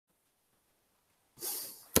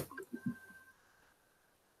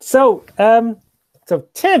So, so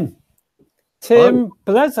Tim Hello?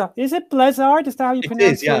 Bleazard. Is it Bleazard? Is that how you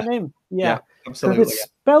pronounce your name? Yeah, Because absolutely. it's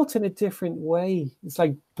spelt in a different way. It's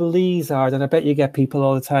like Bleazard, and I bet you get people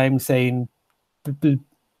all the time saying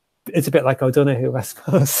it's a bit like O'Donoghue, I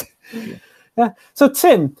suppose. Yeah. Yeah. So,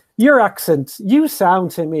 Tim, your accent, you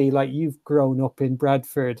sound to me like you've grown up in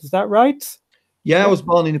Bradford. Is that right? Yeah, I was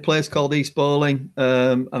born in a place called East Bowling,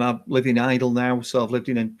 and I live in Idle now. So I've lived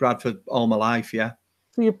in Bradford all my life. Yeah.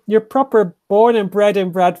 So you're proper born and bred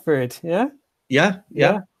in Bradford, yeah? Yeah.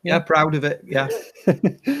 Proud of it. Yeah.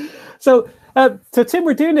 So, so Tim,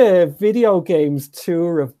 we're doing a video games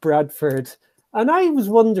tour of Bradford, and I was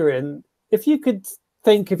wondering if you could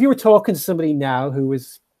think, if you were talking to somebody now who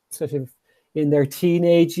was sort of in their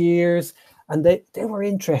teenage years and they were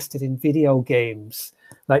interested in video games,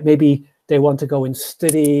 like maybe they want to go and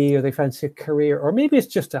study or they fancy a career, or maybe it's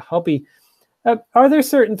just a hobby. Are there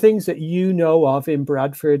certain things that you know of in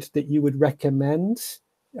Bradford that you would recommend?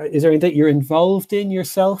 Is there anything that you're involved in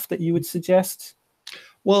yourself that you would suggest?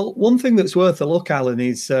 Well, one thing that's worth a look, Alan,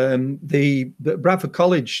 is the Bradford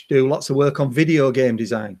College do lots of work on video game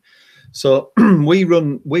design. So we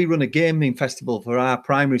run a gaming festival for our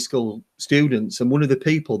primary school students, and one of the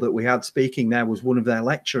people that we had speaking there was one of their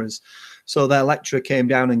lecturers. So their lecturer came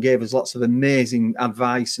down and gave us lots of amazing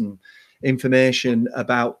advice and information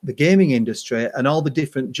about the gaming industry and all the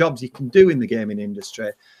different jobs you can do in the gaming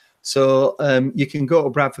industry. So you can go to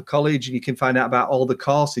Bradford College and you can find out about all the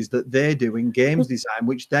courses that they do in games design,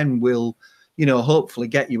 which then will, you know, hopefully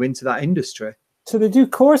get you into that industry. So they do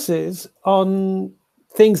courses on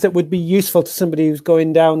things that would be useful to somebody who's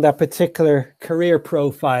going down that particular career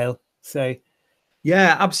profile, say.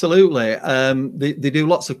 Yeah, absolutely. They do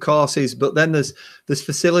lots of courses, but then there's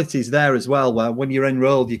facilities there as well where when you're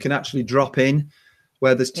enrolled, you can actually drop in,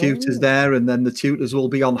 where there's tutors there, and then the tutors will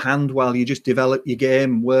be on hand while you just develop your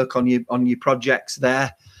game, work on your projects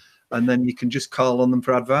there, and then you can just call on them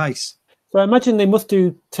for advice. So I imagine they must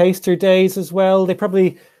do taster days as well. They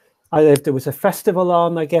probably, if there was a festival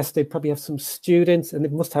on, I guess they'd probably have some students, and they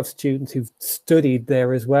must have students who've studied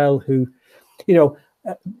there as well, who, you know,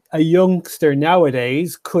 a youngster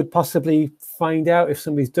nowadays could possibly find out if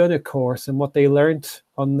somebody's done a course and what they learned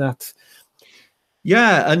on that.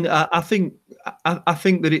 Yeah, and I think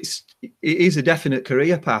that it is a definite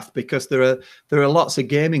career path, because there are lots of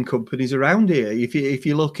gaming companies around here. If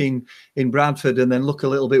you look in Bradford and then look a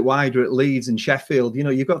little bit wider at Leeds and Sheffield, you know,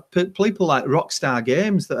 you've got people like Rockstar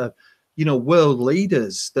Games that are, you know, world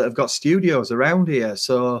leaders that have got studios around here.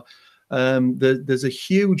 So there's a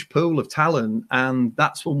huge pool of talent, and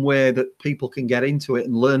that's one way that people can get into it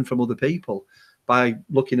and learn from other people, by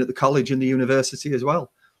looking at the college and the university as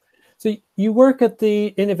well. So you work at the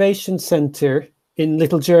Innovation Centre in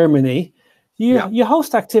Little Germany. You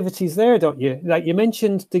host activities there, don't you? Like you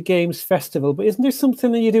mentioned the Games Festival, but isn't there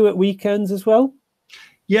something that you do at weekends as well?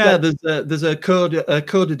 Yeah, there's a Coda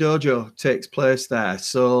Dojo takes place there.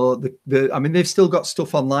 So I mean, they've still got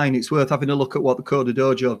stuff online. It's worth having a look at what the Coda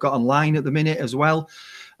Dojo have got online at the minute as well.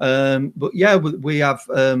 But yeah, we have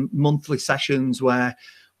monthly sessions where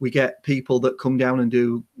we get people that come down and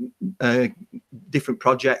do different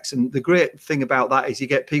projects. And the great thing about that is you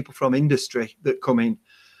get people from industry that come in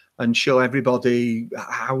and show everybody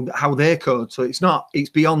how they code. So it's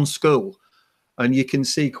beyond school. And you can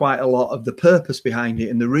see quite a lot of the purpose behind it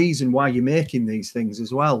and the reason why you're making these things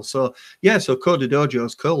as well. So yeah, so Coda Dojo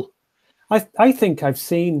is cool. I think I've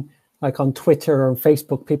seen, like on Twitter or on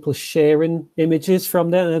Facebook, people sharing images from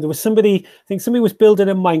there. And there was somebody, I think somebody was building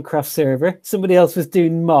a Minecraft server. Somebody else was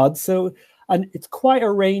doing mods. So, and it's quite a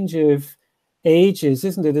range of ages,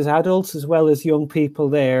 isn't it? There's adults as well as young people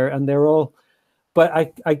there, and they're all, but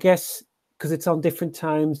I guess because it's on different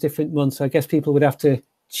times, different months, so I guess people would have to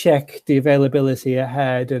check the availability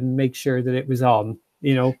ahead and make sure that it was on,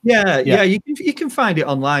 you know. Yeah. You can find it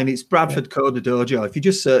online. It's Bradford Coda Dojo. If you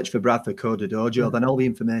just search for Bradford Coda Dojo, then all the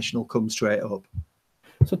information will come straight up.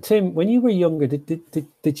 So Tim, when you were younger,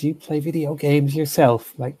 did you play video games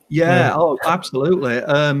yourself? Like oh, absolutely.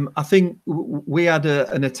 I think we had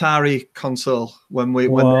an Atari console when they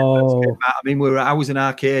first came out. I mean, I was an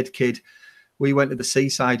arcade kid. We went to the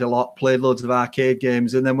seaside a lot, played loads of arcade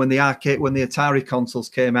games, and then when the Atari consoles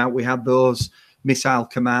came out, we had those. Missile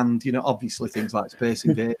Command, you know, obviously things like Space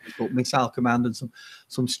Invaders, but Missile Command and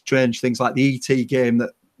some strange things like the ET game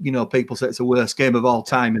that, you know, people say it's the worst game of all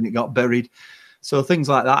time and it got buried. So things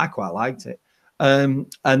like that, I quite liked it. And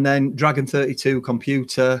then Dragon 32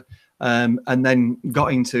 computer, and then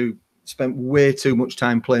spent way too much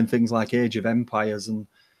time playing things like Age of Empires and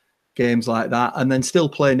games like that, and then still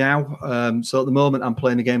play now. So at the moment I'm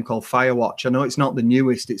playing a game called Firewatch. I know it's not the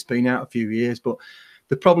newest, it's been out a few years, but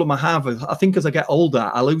the problem I have is, I think as I get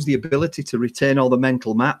older, I lose the ability to retain all the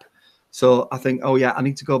mental map. So I think, oh yeah, I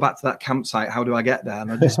need to go back to that campsite. How do I get there?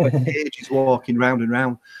 And I just spend ages walking round and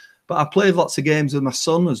round. But I played lots of games with my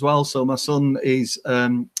son as well. So my son is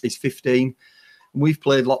 15. We've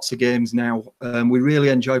played lots of games now. We really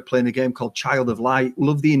enjoy playing a game called Child of Light.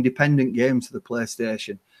 Love the independent games for the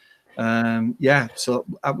PlayStation. Yeah, so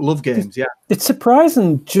I love games. Yeah, it's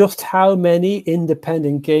surprising just how many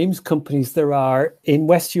independent games companies there are in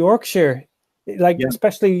West Yorkshire, like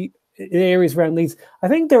especially in areas around Leeds. I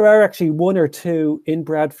think there are actually one or two in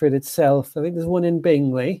Bradford itself. I think there's one in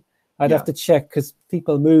Bingley. I'd have to check because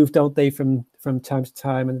people move, don't they, from time to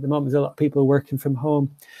time, and at the moment there's a lot of people working from home.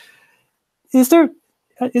 Is there?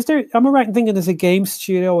 Am I right in thinking there's a game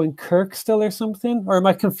studio in Kirkstall or something, or am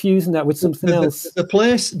I confusing that with something else?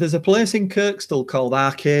 There's a place in Kirkstall called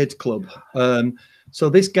Arcade Club. So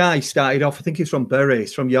this guy started off. I think he's from Bury.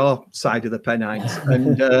 He's from your side of the Pennines,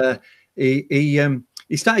 and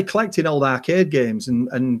he started collecting old arcade games, and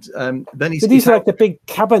then so these are like the big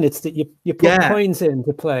cabinets that you put coins in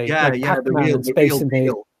to play. Yeah, like Pac-Man and Space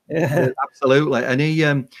Invaders. Yeah, absolutely.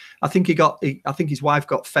 And I think his wife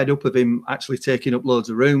got fed up of him actually taking up loads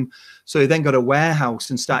of room. So he then got a warehouse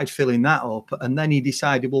and started filling that up. And then he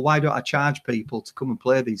decided, well, why don't I charge people to come and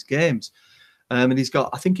play these games? And he's got,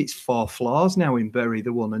 I think it's 4 floors now in Bury,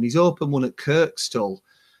 the one. And he's opened one at Kirkstall,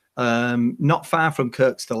 not far from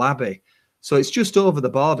Kirkstall Abbey. So it's just over the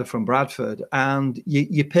border from Bradford, and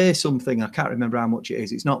you pay something. I can't remember how much it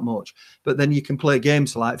is. It's not much, but then you can play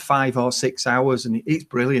games for like 5 or 6 hours, and it's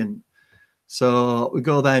brilliant. So we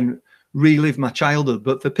go then relive my childhood.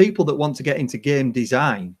 But for people that want to get into game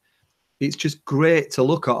design, it's just great to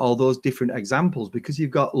look at all those different examples, because you've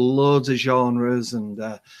got loads of genres, and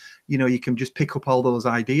you can just pick up all those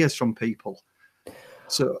ideas from people.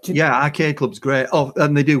 So yeah, Arcade Club's great. Oh,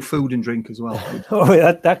 and they do food and drink as well. Oh,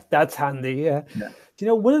 that's handy. Yeah. Do you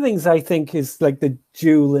know, one of the things I think is like the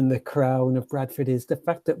jewel in the crown of Bradford is the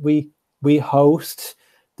fact that we host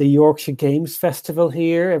the Yorkshire Games Festival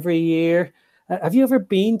here every year. Have you ever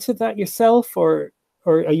been to that yourself, or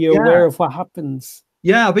are you aware of what happens?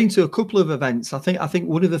 Yeah, I've been to a couple of events. I think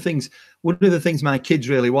one of the things my kids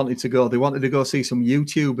really wanted to go. They wanted to go see some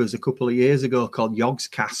YouTubers a couple of years ago called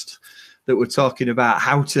Yogscast, that were talking about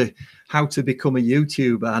how to become a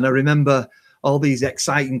YouTuber. And I remember all these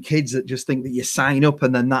exciting kids that just think that you sign up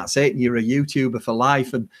and then that's it, and you're a YouTuber for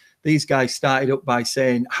life. And these guys started up by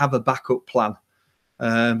saying, have a backup plan,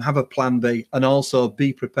 have a plan B, and also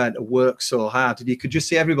be prepared to work so hard. And you could just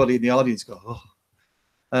see everybody in the audience go,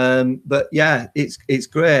 oh. But yeah, it's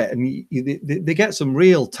great. And they get some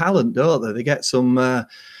real talent, don't they? They get some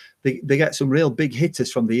they get some real big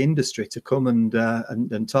hitters from the industry to come and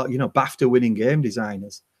talk, BAFTA winning game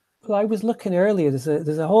designers. Well, I was looking earlier, there's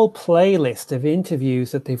a whole playlist of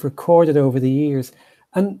interviews that they've recorded over the years,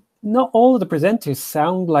 and not all of the presenters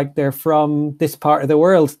sound like they're from this part of the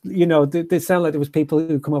world. They sound like there was people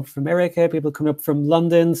who come up from America, people coming up from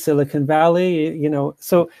London, Silicon Valley,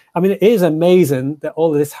 So, I mean, it is amazing that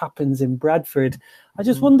all of this happens in Bradford. I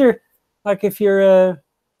just wonder, like, if you're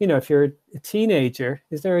if you're a teenager,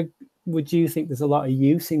 would you think there's a lot of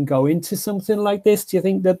use in going to something like this? Do you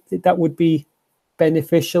think that would be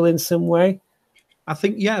beneficial in some way? I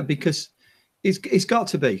think, yeah, because it's got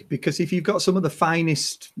to be, because if you've got some of the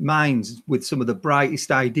finest minds with some of the brightest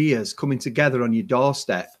ideas coming together on your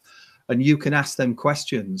doorstep, and you can ask them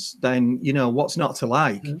questions, then, what's not to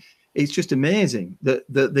like? It's just amazing that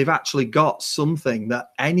they've actually got something that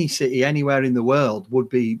any city anywhere in the world would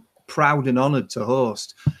be proud and honored to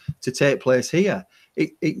host, to take place here.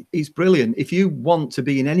 It's brilliant. If you want to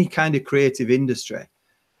be in any kind of creative industry,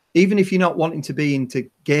 even if you're not wanting to be into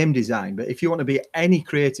game design, but if you want to be any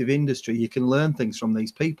creative industry, you can learn things from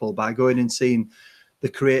these people by going and seeing the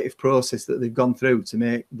creative process that they've gone through to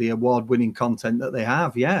make the award-winning content that they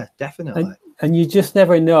have. Yeah, definitely. And you just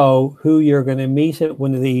never know who you're going to meet at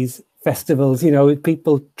one of these festivals.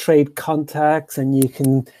 People trade contacts, and you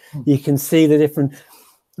can see the different.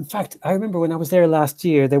 In fact, I remember when I was there last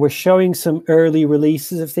year, they were showing some early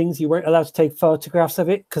releases of things. You weren't allowed to take photographs of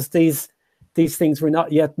it because these things were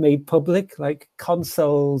not yet made public, like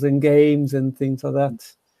consoles and games and things like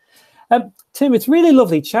that. Tim, it's really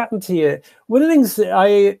lovely chatting to you. One of the things that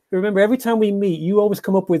I remember, every time we meet, you always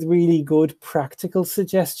come up with really good practical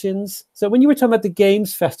suggestions. So when you were talking about the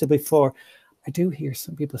Games Festival before, I do hear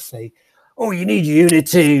some people say, oh, you need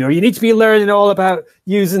Unity, or you need to be learning all about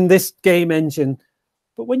using this game engine.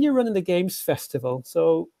 But when you're running the Games Festival,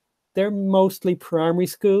 so they're mostly primary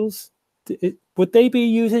schools, would they be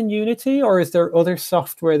using Unity, or is there other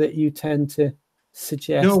software that you tend to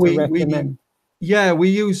suggest or recommend? Yeah,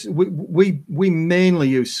 we mainly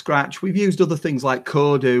use Scratch. We've used other things like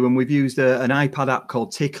Kodu, and we've used an iPad app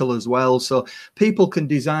called Tickle as well. So people can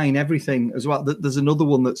design everything as well. There's another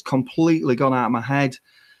one that's completely gone out of my head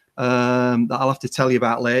that I'll have to tell you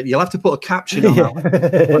about later. You'll have to put a caption on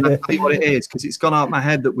that when I tell you what it is, because it's gone out of my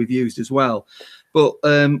head that we've used as well. But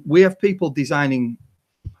we have people designing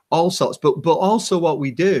all sorts. But also what we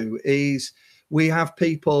do is we have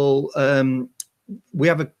people. We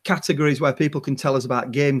have categories where people can tell us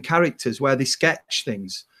about game characters, where they sketch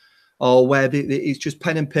things, or where it's just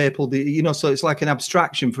pen and paper. So it's like an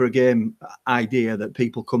abstraction for a game idea that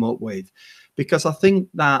people come up with, because I think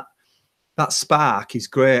that spark is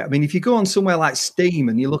great. I mean, if you go on somewhere like Steam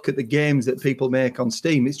and you look at the games that people make on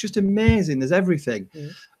Steam, it's just amazing. There's everything,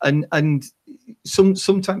 and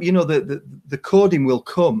sometimes the coding will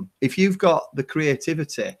come if you've got the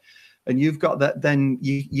creativity. And you've got that, then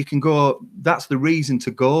you can go. That's the reason to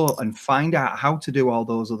go and find out how to do all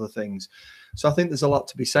those other things. So I think there's a lot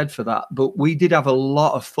to be said for that. But we did have a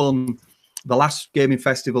lot of fun the last gaming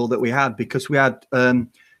festival that we had, because we had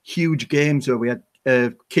huge games where we had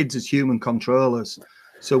kids as human controllers.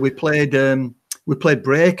 So we played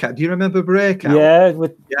Breakout. Do you remember Breakout? Yeah,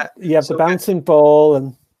 you have the bouncing ball,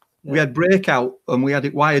 and we had Breakout, and we had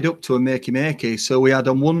it wired up to a makey. So we had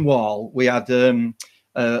on one wall we had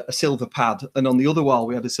a silver pad, and on the other wall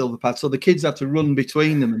we had a silver pad, so the kids had to run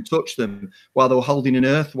between them and touch them while they were holding an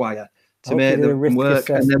earth wire to make them work.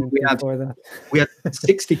 And then we had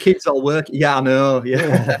 60 kids all working. Yeah, I know.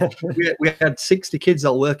 Yeah, we had 60 kids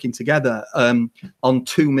all working together on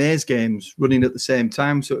 2 maze games running at the same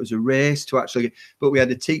time. So it was a race to actually, but we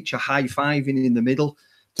had a teacher high-fiving in the middle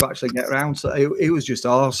to actually get around. So it was just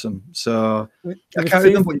awesome. So I can't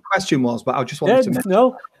remember what your question was, but I just wanted to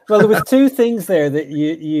mention. Well, there was 2 things there that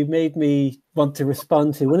you made me want to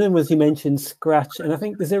respond to. One of them was you mentioned Scratch, and I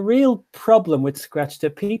think there's a real problem with Scratch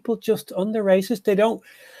that people just underrate it. They don't.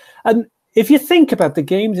 And if you think about the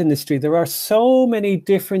games industry, there are so many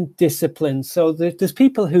different disciplines. So there's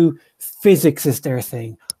people who physics is their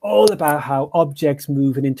thing, all about how objects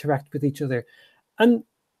move and interact with each other, and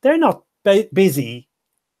they're not busy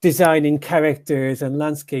designing characters and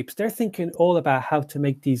landscapes. They're thinking all about how to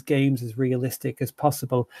make these games as realistic as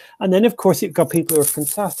possible. And then, of course, you've got people who are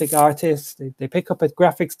fantastic artists. They pick up a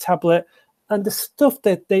graphics tablet, and the stuff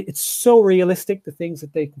that it's so realistic, the things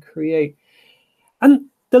that they can create. And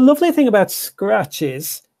the lovely thing about Scratch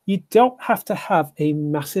is you don't have to have a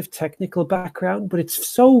massive technical background, but it's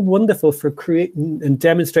so wonderful for creating and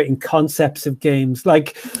demonstrating concepts of games.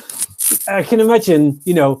 Like, I can imagine,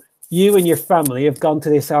 you and your family have gone to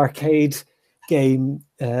this arcade game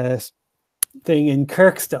thing in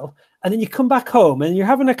Kirkstall, and then you come back home and you're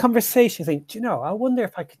having a conversation. You think, I wonder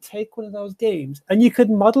if I could take one of those games, and you could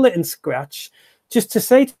model it in Scratch just to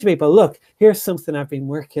say to people, look, here's something I've been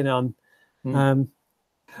working on. All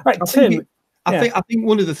right, Tim. I think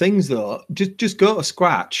one of the things, though, just go to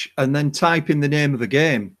Scratch and then type in the name of the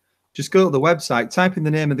game. Just go to the website, type in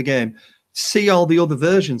the name of the game, see all the other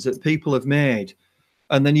versions that people have made.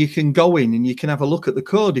 And then you can go in and you can have a look at the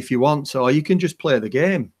code if you want to, or you can just play the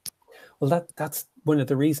game. Well, that's one of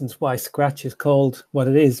the reasons why Scratch is called what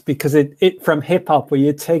it is, because it from hip hop, where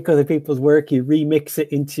you take other people's work, you remix it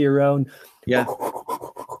into your own. Yeah.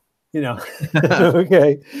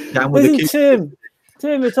 Okay.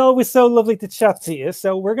 Tim, it's always so lovely to chat to you.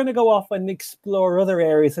 So we're going to go off and explore other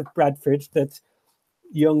areas of Bradford that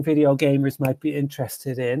young video gamers might be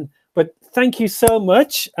interested in. But thank you so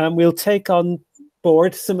much. And we'll take on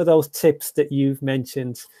board some of those tips that you've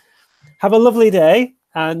mentioned. Have a lovely day,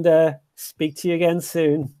 and speak to you again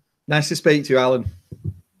soon. Nice to speak to you, Alan.